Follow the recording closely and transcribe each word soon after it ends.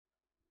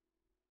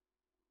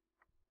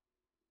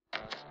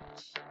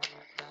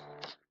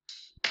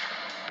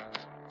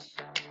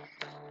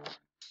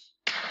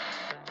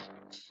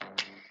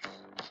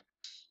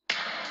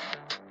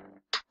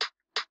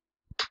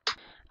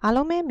အား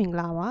လုံးပဲမင်္ဂ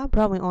လာပါ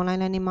Broadway Online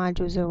Learning မှာ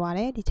ကြိုဆိုပါရ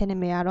စေဒီ channel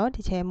မှာတော့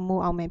ဒီ channel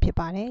မို့အောင်မယ်ဖြစ်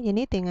ပါတယ်ယ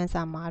နေ့သင်ခန်း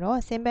စာမှာတော့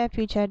simple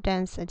future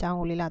tense အကြောင်း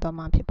ကိုလေ့လာသွား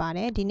မှာဖြစ်ပါတ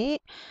ယ်ဒီနေ့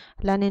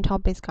learning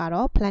topics က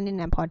တော့ planning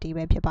and party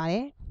ပဲဖြစ်ပါတ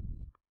ယ်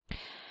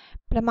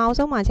ပထမ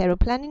ဆုံးမှာကျ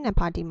တော့ planning and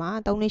party မှာ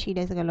သုံးလေးရှိ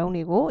တဲ့စကားလုံး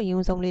တွေကိုအရ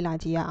င်ဆုံးလေ့လာ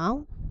ကြည့်ရအောင်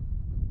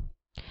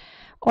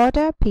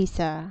order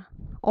pizza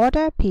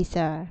order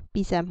pizza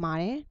pizza မှာ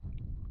တယ်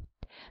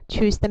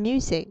choose the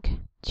music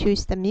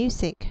choose the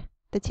music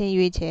တခြင်း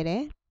ရွေးချယ်တ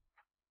ယ်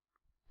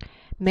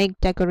make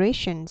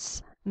decorations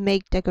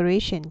make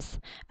decorations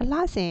အလှ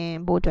ဆင်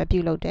ဖို့အတွက်ပြု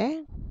လုပ်တယ်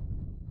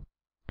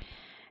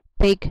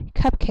bake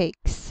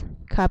cupcakes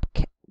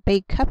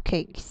bake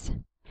cupcakes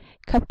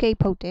cupcake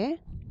ဖုတ်တယ်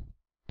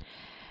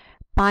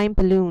buy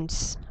balloons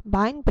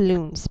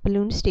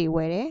balloons တွေဝ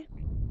ယ်တယ်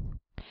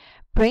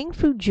bring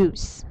fruit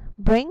juice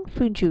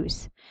fruit juice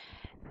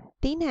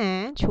သီးနှံ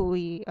ချို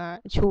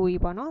ရီ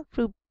ပေါ့နော်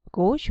fruit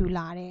ကိုယူ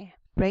လာတယ်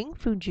bring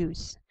fruit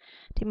juice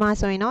ဒီမှာ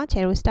ဆိုရင်တော့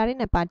ကျဲတို့ starting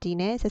နဲ့ party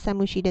နဲ့ဆက်ဆက်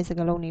မှုရှိတဲ့စ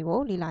ကားလုံးတွေကို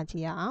လေ့လာကြ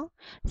ည့်ရအောင်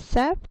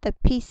serve the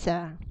pizza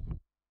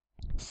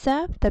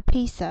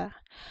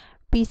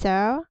pizza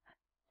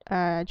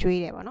ကျွေး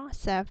တယ်ပေါ့နော်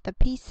serve the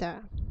pizza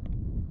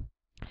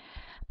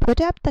put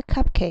up the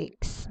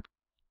cupcakes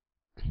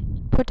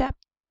put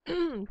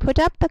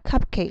up the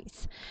cupcakes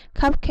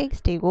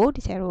တွေကို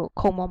ဒီကျဲတို့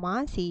ခုံပေါ်မှာ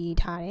စီ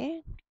ထားတယ်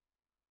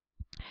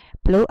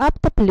blow up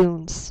the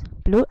balloons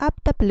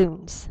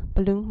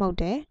balloon မှုတ်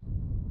တယ်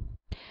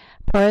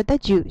pour the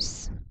juice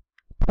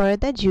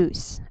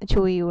အ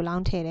ချိုရည်ကိုလော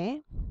င်းထည့်တယ်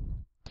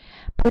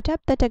put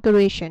up the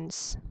decorations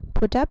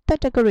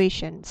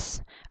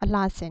အ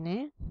လှဆင်တ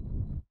ယ်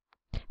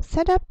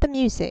set up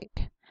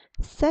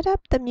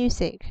the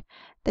music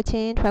တခြ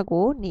င်းထွက်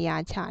ကိုနေရာ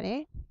ချတ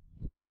ယ်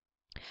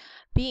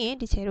ပြီးရင်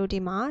ဒီချေတို့ဒီ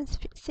မှာ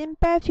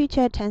simple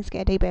future tense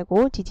ရဲ့အဓိပ္ပာယ်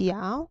ကိုကြည့်ကြည့်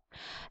အောင်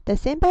The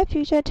simple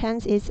future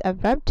tense is a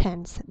verb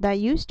tense that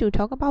used to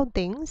talk about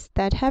things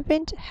that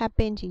haven't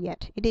happened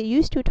yet. It is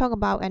used to talk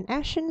about an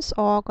actions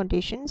or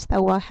conditions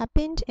that will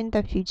happen in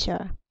the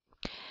future.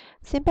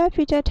 Simple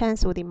future tense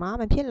ဆိုဒီမှာ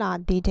မဖြစ်လာ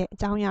သေးတဲ့အ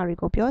ကြောင်းအရာတွေ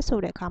ကိုပြောဆို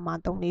တဲ့အခါမှာ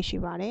သုံးလေးရှိ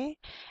ပါတယ်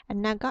။အ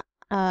နာဂ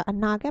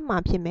တ်မှာ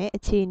ဖြစ်မဲ့အ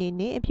ခြေအနေ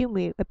နဲ့အပြု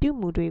အ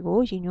မူတွေကို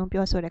ရည်ညွှန်း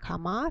ပြောဆိုတဲ့အခါ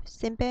မှာ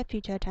simple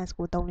future tense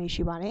ကိုသုံးလေး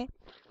ရှိပါတယ်။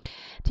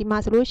ဒီမှာ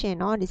ဆိုလို့ရှိရင်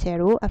တော့ဒီချေ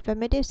တို့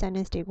affirmative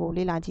sentence တွေကို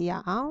လေ့လာကြည့်ရ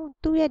အောင်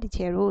သူ့ရဲ့ဒီ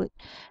ချေတို့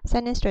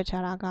sentence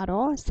structure က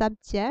တော့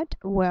subject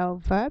well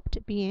verb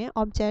ပြီးရင်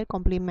object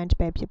complement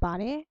ပဲဖြစ်ပါ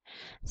တယ်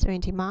ဆိုရ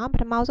င်ဒီမှာပ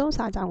ထမဆုံး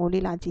စာကြောင်းကို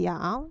လေ့လာကြည့်ရ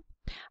အောင်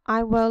I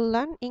will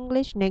learn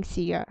English next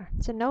year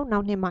ကျွန်တော်နော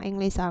က်နှစ်မှာအင်္ဂ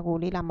လိပ်စာကို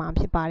လေ့လာမှာ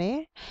ဖြစ်ပါတယ်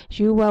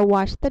You will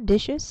wash the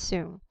dishes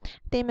soon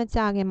သင်မကြ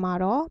ခင်မှာ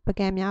တော့ပ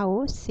ကံများ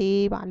ကို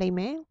ဆေးပါလိမ့်မ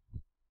ယ်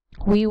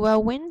We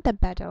will win the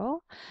battle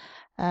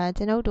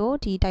ကျွန်တော်တို့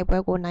ဒီတိုက်ပွဲ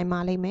ကိုနိုင်ပါ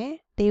လိမ့်မယ်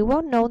They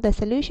will know the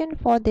solution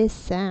for this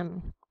sum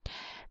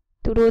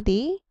သူတို့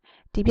ဒီ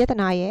ပြဿ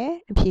နာရဲ့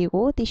အဖြေ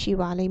ကိုသိရှိ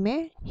ပါလိမ့်မ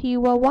ယ် He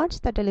will watch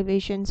the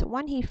television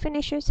when he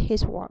finishes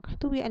his work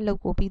သူရဲ့အလုပ်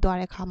ကိုပြီးသွား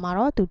တဲ့အခါမှာ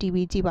တော့သူ TV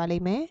ကြည့်ပါလိ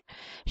မ့်မယ်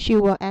She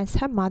will ask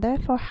her mother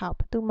for help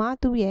သူမ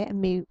ရဲ့အ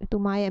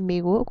မေ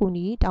ကိုအကူအ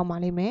ညီတောင်းပါ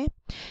လိမ့်မယ်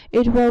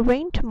It will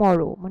rain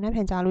tomorrow မနက်ဖြ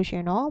န်ကြလို့ရှိရ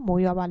င်တော့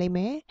မိုးရွာပါလိမ့်မ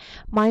ယ်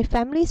My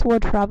families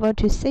will travel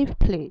to safe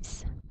place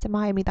ကျမ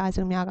ရဲ့မိသား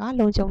စုများက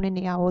လုံခြုံတဲ့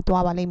နေရာကို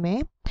သွားပါလိမ့်မ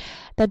ယ်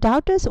The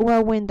doctors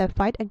will win the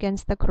fight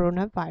against the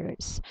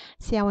coronavirus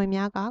ဆရာဝန်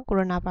များက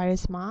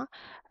coronavirus မှာ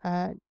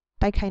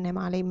တိုက်ခိုက်နိုင်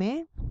ပါလိမ့်မယ်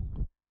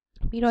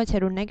ပြီးတော့ကျ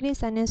တော့ negative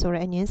sentence ဆို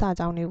တဲ့အငြင်းစာ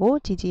ကြောင်းတွေကို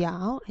ကြည့်ကြည့်ရ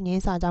အောင်အငြ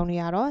င်းစာကြောင်းတွေ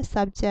ကတော့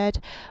subject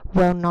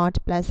will not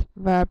plus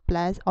verb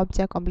plus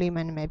object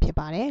complement ပဲဖြစ်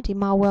ပါတယ်ဒီ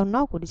မှာ will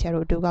not ကိုဒီကျ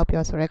တော့အတူကောက်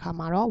ပြောဆိုတဲ့အခါ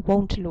မှာတော့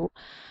won't လို့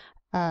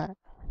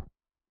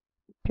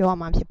ပြောရ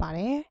မှာဖြစ်ပါတ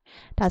ယ်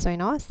ဒါဆိုရင်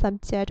တော့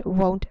subject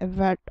won't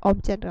verb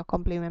object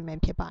complement ပဲ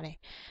ဖြစ်ပါတယ်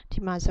ဒီ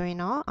မှာဆိုရင်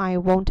တော့ I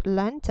won't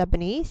learn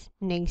Japanese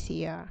next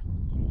year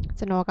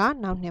ကျွန်တော်က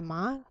နောက်နှစ်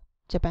မှာ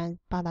ဂျပန်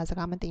ဘာသာစ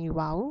ကားမသင်ယူ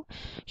ပါဘူး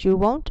You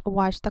won't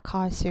wash the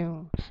car soon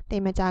သ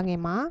င်မကြခ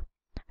င်မှာ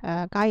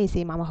ကားရေး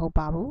ဆေးမှာမဟုတ်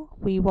ပါဘူး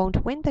We won't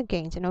win the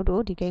game ကျွန်တော်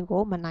တို့ဒီ game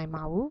ကိုမနိုင်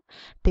ပါဘူး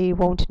They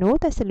won't know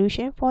the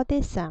solution for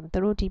this sum သူ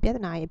တို့ဒီပြဿ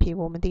နာရဲ့အဖြေ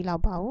ကိုမသိလော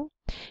က်ပါဘူး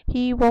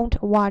He won't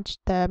watch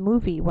the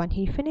movie when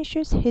he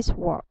finishes his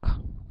work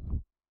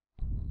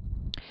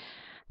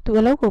သူ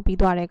အလုပ်ကိုပြီး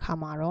သွားတဲ့အခါ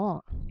မှာတော့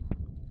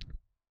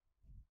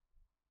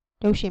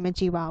ရုပ်ရှင်မ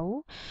ကြည့်ပါဘူး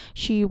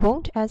She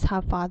won't ask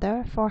her father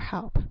for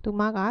help သူ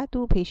မက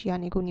သူ့အဖေရှိက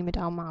နေကူညီမ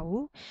တောင်းပါ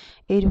ဘူး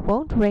It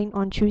won't rain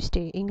on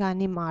Tuesday အင်္ဂါ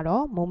နေ့မှာ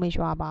တော့မိုးမ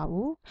ရွာပါ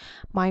ဘူး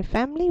My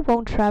family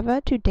won't travel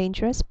to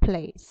dangerous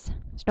place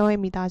ကျွန်တော်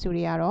ရဲ့မိသားစု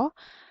တွေကတော့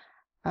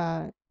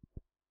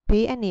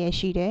ဘေးအန္တရာယ်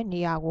ရှိတဲ့နေ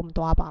ရာကိုမ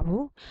သွားပါ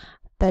ဘူး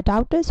The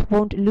doctors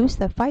won't lose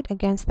the fight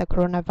against the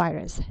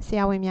coronavirus ဆ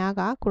ရာဝန်များ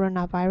က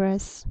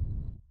coronavirus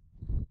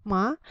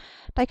မှာ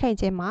တိုက်ခိုက်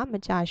ခြင်းမှာမ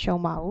ကြ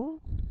ရှုံးပါဘူး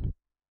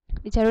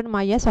ဒီကျတော့ဒီ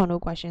မှာ yes or no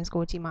questions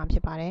ကိုကြည့်မှာဖြ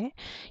စ်ပါတယ်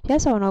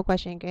yes or no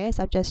question က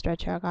subject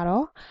structure က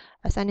တော့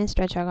sentence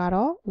structure က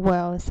တော့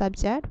will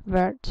subject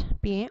verb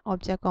ပြီးရင်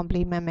object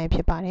complement ပဲဖြ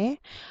စ်ပါတယ်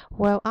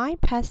will I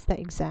pass the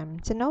exam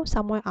ကျွန်တော်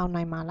ဆောင်းပွဲအောင်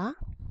နိုင်မှာလား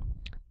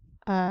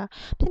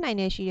ဖြစ်နိုင်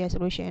နေရှိရဆို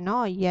လို့ရှိရင်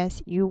တော့ yes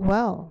you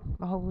will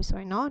မဟုတ်ဘူးဆို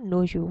ရင်တော့ no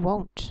you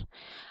won't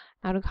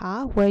နောက်တစ်ခါ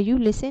will you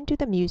listen to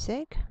the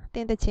music သ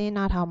င်သချင်း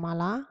နားထောင်မှာ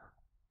လား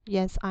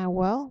yes I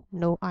will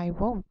no I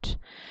won't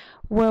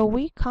will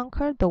we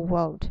conquer the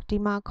world ဒီ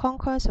မှာ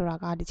conquer ဆိုတာ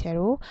ကဒီချေ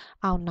တို့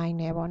အောင်နိုင်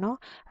တယ်ပေါ့နော်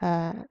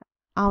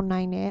အောင်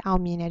နိုင်တယ်အော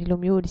င်မြင်တယ်ဒီလို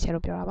မျိုးဒီချေ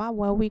တို့ပြောတာပါ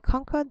will we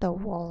conquer the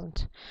world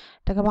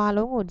တကဘာ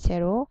လုံးကိုဒီချေ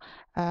တို့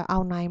အော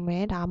င်နိုင်မ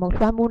ယ်ဒါမှမဟုတ်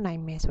လွှမ်းမိုးနို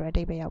င်မယ်ဆိုတဲ့အ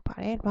ဓိပ္ပာယ်ရောက်ပါ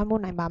တယ်လွှမ်း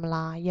မိုးနိုင်ပါမ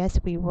လား yes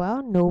we will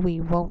no we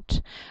won't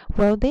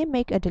will they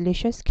make a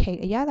delicious cake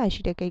အရသာ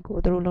ရှိတဲ့ cake ကို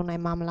သူတို့လုပ်နို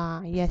င်ပါမလား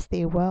yes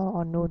they will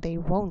or no they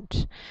won't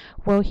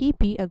will he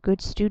be a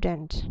good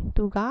student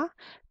သူက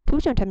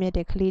ထူးချွန်ထမြက်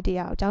တဲ့ကလေးတ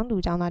ယောက်အကြောင်းသူ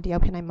အကြောင်းသားတယော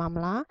က်ဖြစ်နိုင်မှာမ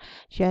လား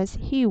yes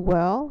he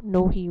will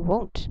no he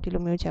won't ဒီ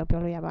လိုမျိုးချက်ပြော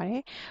လို့ရပါတ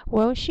ယ်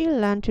will she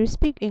learn to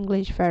speak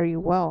English very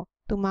well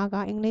သူမက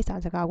အင်္ဂလိပ်စာ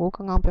စကားကို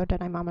ကောင်းကောင်းပြောတတ်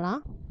နိုင်မှာမလား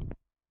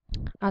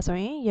ဆို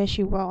ရင် yes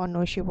she will or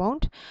no she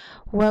won't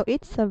well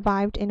it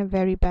survived in a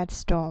very bad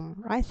storm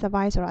right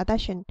survive ဆိုတာအသ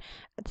က်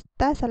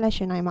ဆက်လက်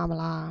ရှင်နိုင်မှာမ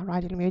လား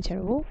right ဒီလိုမျိုးချက်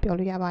ကိုပြော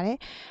လို့ရပါတယ်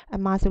အ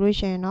မှားဆိုလို့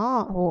ရှိရင်တော့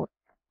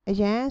အ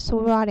ရန်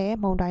ဆိုးရွားတဲ့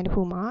မုန်တိုင်းတစ်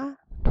ခုမှာ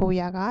ထိုး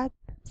ရက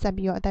ဆက်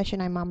ပြီးတော့အသက်ရှင်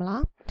နိုင်မှာမ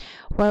လား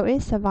Will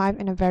it survive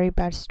in a very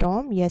bad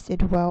storm? Yes,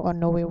 it will or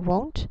no, it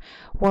won't.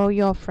 Will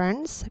your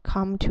friends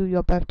come to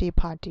your birthday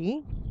party?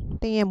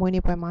 တင်ရဲ့မွေး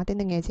နေ့ပွဲမှာတင်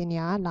တငယ်ချင်းတွေ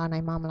ကလာနို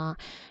င်မှာမလား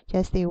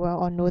Yes, they will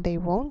or no, they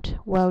won't.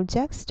 Will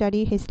Jack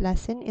study his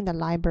lesson in the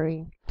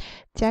library?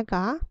 Jack က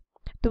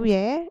သူ့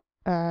ရဲ့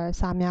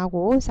စာများ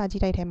ကိုစာကြ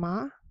ည့်တိုက်ထဲမှာ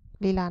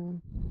လေ့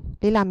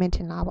လာမင်းထ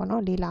င်လားပေါ့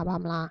နော်လေ့လာပါ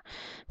မလား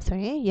ဆို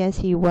ရင် Yes,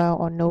 he will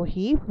or no,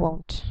 he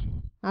won't.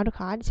 နောက်တစ်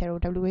ခါဒီကျတော့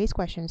WH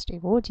questions တွေ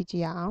ကိုကြည့်ကြ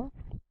ရအောင်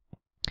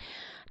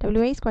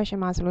WH question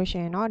မှာဆိုလို့ရှိ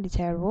ရင်တော့ဒီ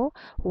ကျတော့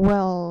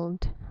will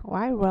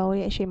right will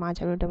ရဲ့အရှိမ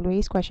ကျတော့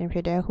WH question ဖြ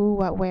စ်တယ် who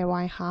what where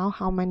why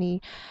how many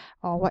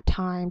or what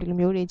time ဒီလို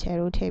မျိုးတွေကျ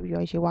တော့ထည့်ပြီး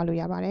တော့ရေးဝလို့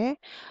ရပါတယ်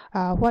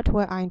what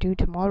will I do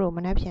tomorrow မ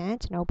နေ့ပြန်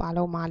ကျွန်တော်ဘာ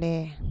လုပ်မှာလဲ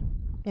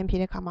ပြန်ဖြေ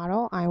တဲ့ခါမှာ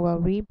တော့ I will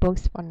read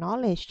books for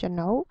knowledge ကျွန်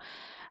တော်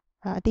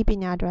အသိပ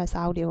ညာအတွက်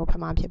စာအုပ်တွေကိုဖ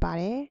တ်မှာဖြစ်ပါ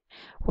တယ်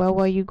where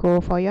will you go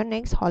for your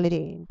next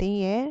holiday သင်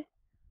ရဲ့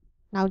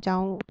နောက်ကြော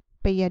င်း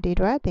ပိတ်ရက်တွေအ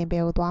တွက်သင်ဘ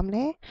ယ်ကိုသွားမ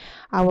လဲ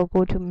I will go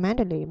to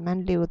Mandalay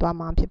ကိုသွား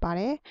မှာဖြစ်ပါ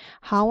တယ်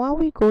How will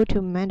we go to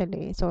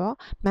Mandalay ဆိုတော့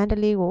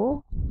Mandalay ကို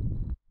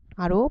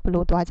ငါတို့ဘယ်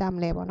လိုသွားကြမ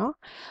လဲပေါ့နော်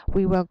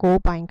We will go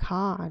by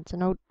car ကျွန်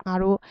တော်ငါ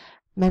တို့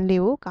Mandalay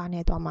ကိုကား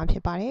နဲ့သွားမှာဖြ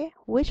စ်ပါတယ်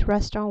Which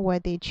restaurant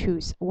will they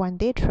choose when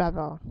they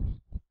travel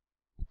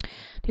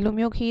ဒီလို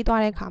မျိုးခီး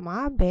သွားတဲ့အခါမှာ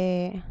ဘယ်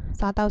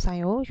စားတောက်ဆို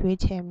င်ကိုရွေး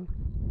ချယ်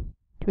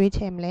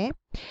မလဲ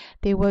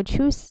They will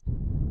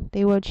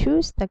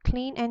choose the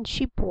clean and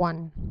cheap one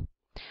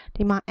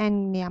ဒီမှာ and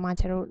နေရာမှာ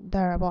ကျတော့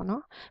the ပေါ့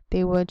နော်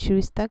They will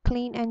choose the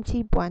clean and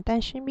cheap one တ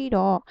န်ရှင်းပြီး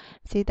တော့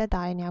ဈေးသက်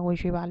သာတဲ့နေရာကို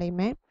ရွေးပါလိမ့်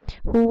မယ်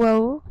Who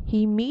will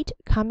he meet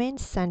coming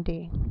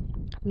Sunday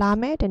လာ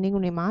မယ့်တနင်္ဂ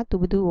နွေမှာသူ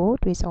ဘယ်သူကို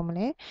တွေ့ဆုံမ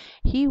လဲ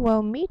He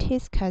will meet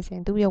his cousin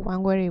သူရဲ့ဝ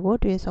မ်းကွဲတွေကို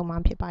တွေ့ဆုံမှာ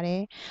ဖြစ်ပါတ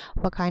ယ်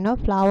What kind of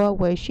flower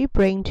will she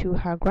bring to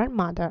her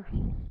grandmother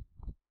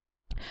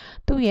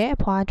သူရဲ့အ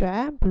ဖွားအတွ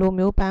က်ဘယ်လို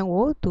မျိုးပန်း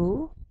ကိုသူ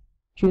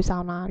ယူဆော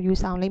င်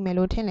လိမ့်မယ်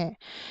လို့ထင်လဲ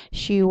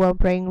She will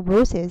bring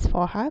roses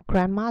for her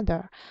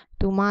grandmother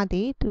သူမ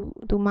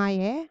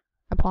ရဲ့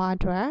အဖွားအ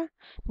တွက်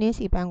နှင်း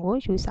စီပန်းကို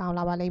ယူဆောင်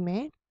လာပါလိမ့်မ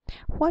ယ်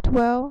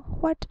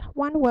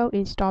when will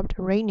it stop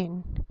raining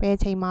ဘယ်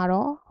ချိန်မှာ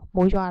တော့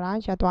မိုးရွာတာ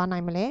ရပ်သွားနို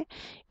င်မလဲ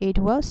It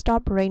will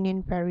stop raining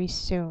very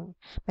soon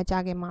မကြာ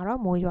ခင်မှာတော့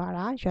မိုးရွာ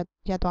တာ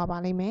ရပ်သွားပါ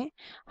လိမ့်မယ်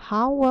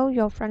How will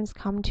your friends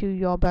come to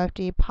your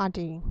birthday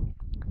party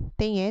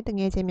တင်ရဲ့တင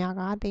ယ်ချင်းများ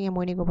ကတင်ရဲ့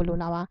မွေးနေ့ကိုဘယ်လို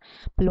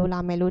လာ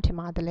မယ်လို့ထင်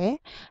ပါတယ်လဲ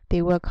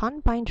They will come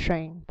by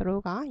train သူ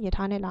တို့ကရ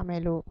ထားနဲ့လာမ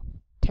ယ်လို့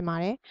ထင်ပါ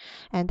တယ်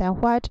And then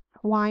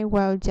why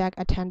will Jack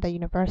attend the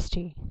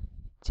university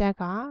Jack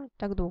က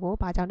တက္ကသိုလ်ကို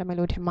ဘာကြောင့်တက်မယ်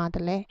လို့ထင်ပါတ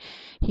ယ်လဲ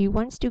He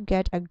wants to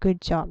get a good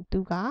job သူ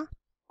က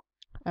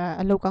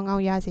အလုပ်ကောင်းကော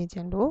င်းရစေချ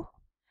င်လို့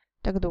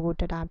တက္ကသိုလ်ကို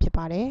တက်တာဖြစ်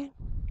ပါတယ်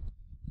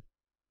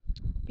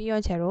ပြီး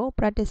တော့ကျတော့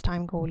practice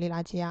time ကိုလေ့လာ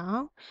ကြည့်ရအော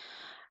င်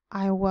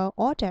I will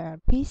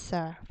order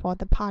pizza for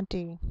the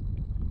party.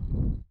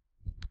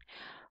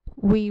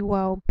 We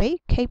will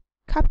bake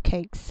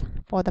cupcakes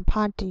for the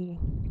party.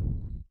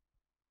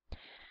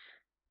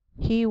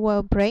 He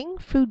will bring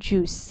fruit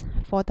juice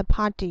for the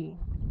party.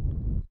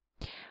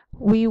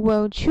 We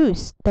will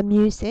choose the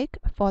music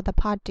for the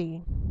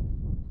party.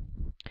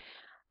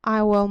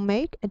 I will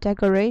make a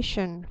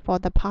decoration for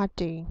the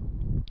party.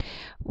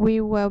 We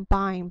will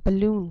buy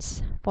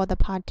balloons for the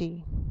party.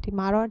 ဒီ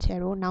မှာတော့ကျ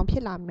တော့နောင်ဖြ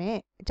စ်လာမယ့်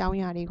အကြောင်းအ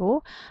ရာတွေကို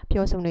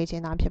ပြောဆိုနေခြ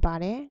င်းသာဖြစ်ပါ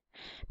တယ်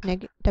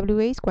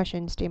WH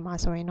questions တွေမှာ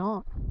ဆိုရင်တော့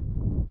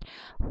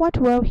What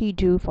will he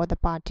do for the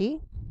party?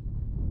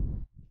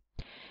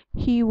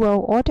 He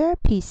will order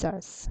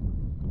pizzas.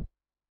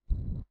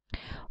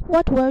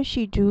 What will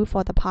she do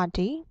for the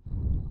party?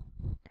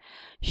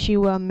 She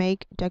will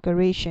make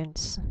decorations.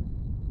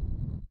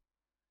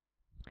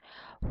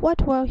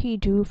 What will he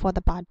do for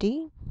the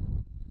party?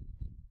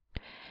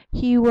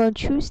 He will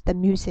choose the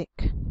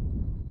music.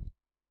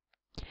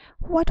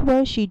 What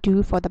will she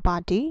do for the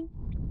party?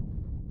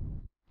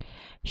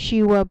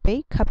 She will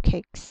bake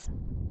cupcakes.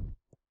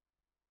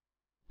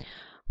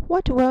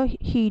 What will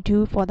he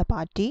do for the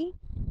party?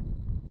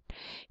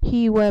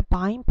 He will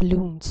buy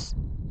balloons.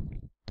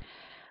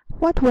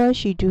 What will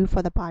she do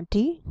for the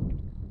party?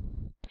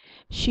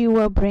 She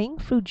will bring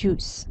fruit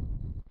juice.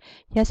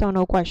 Yes or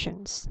no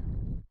questions.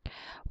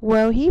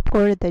 Will he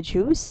pour the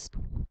juice?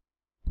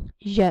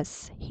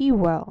 Yes, he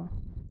will.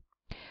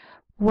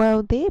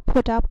 Will they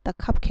put up the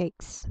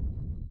cupcakes?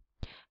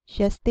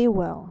 Yes, they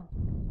will.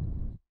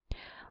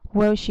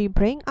 Will she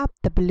bring up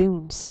the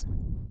balloons?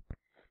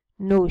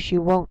 No, she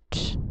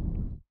won't.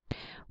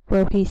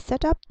 Will he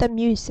set up the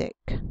music?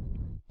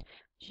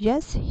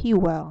 Yes, he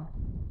will.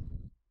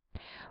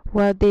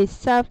 Will they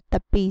serve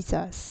the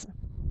pizzas?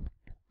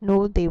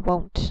 No, they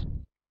won't.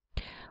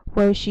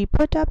 Will she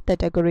put up the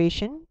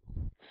decoration?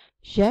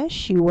 Yes,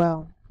 she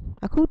will.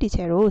 အခုဒီချ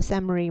က်ကို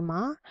summary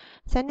မှာ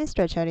sentence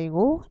structure တွေ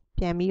ကို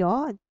ပြန်ပြီး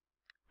တော့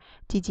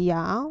ကြည့်ကြည့်ရ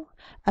အောင်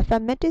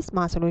affirmative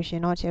မှာဆိုလို့ရှိရ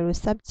င်တော့ကျတို့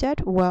subject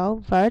will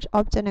verb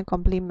object and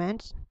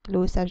complement ဒီ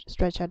လို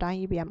structure တိုင်း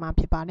ရေးပြရမှာ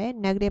ဖြစ်ပါတယ်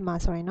negative မှာ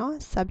ဆိုရင်တော့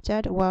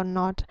subject will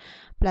not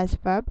plus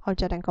verb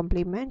object and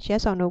complement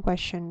yes or no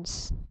questions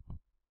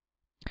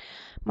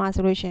မှာ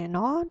ဆိုလို့ရှိရင်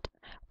တော့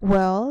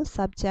will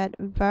subject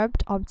verb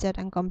object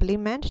and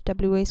complement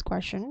WH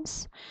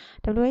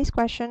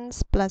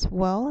questions plus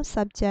will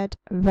subject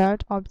verb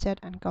object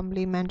and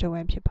complement တို့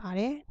ပဲဖြစ်ပါတ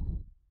ယ်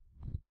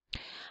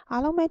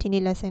အားလုံးပဲဒီ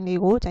နေ့ lesson လေး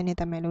ကိုကြိုက်နေ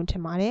တဲ့မယ်လို့ထ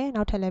င်ပါတယ်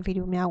နောက်ထပ်လည်းဗီ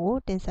ဒီယိုများကို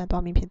တင်ဆက်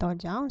သွားမည်ဖြစ်သော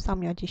ကြောင့်စော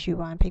င့်မျှော်ကြည့်ရှု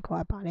ပါဖိတ်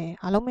ခေါ်ပါတယ်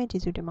အားလုံးပဲ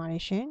ကျေးဇူးတင်ပါတ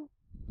ယ်ရှင်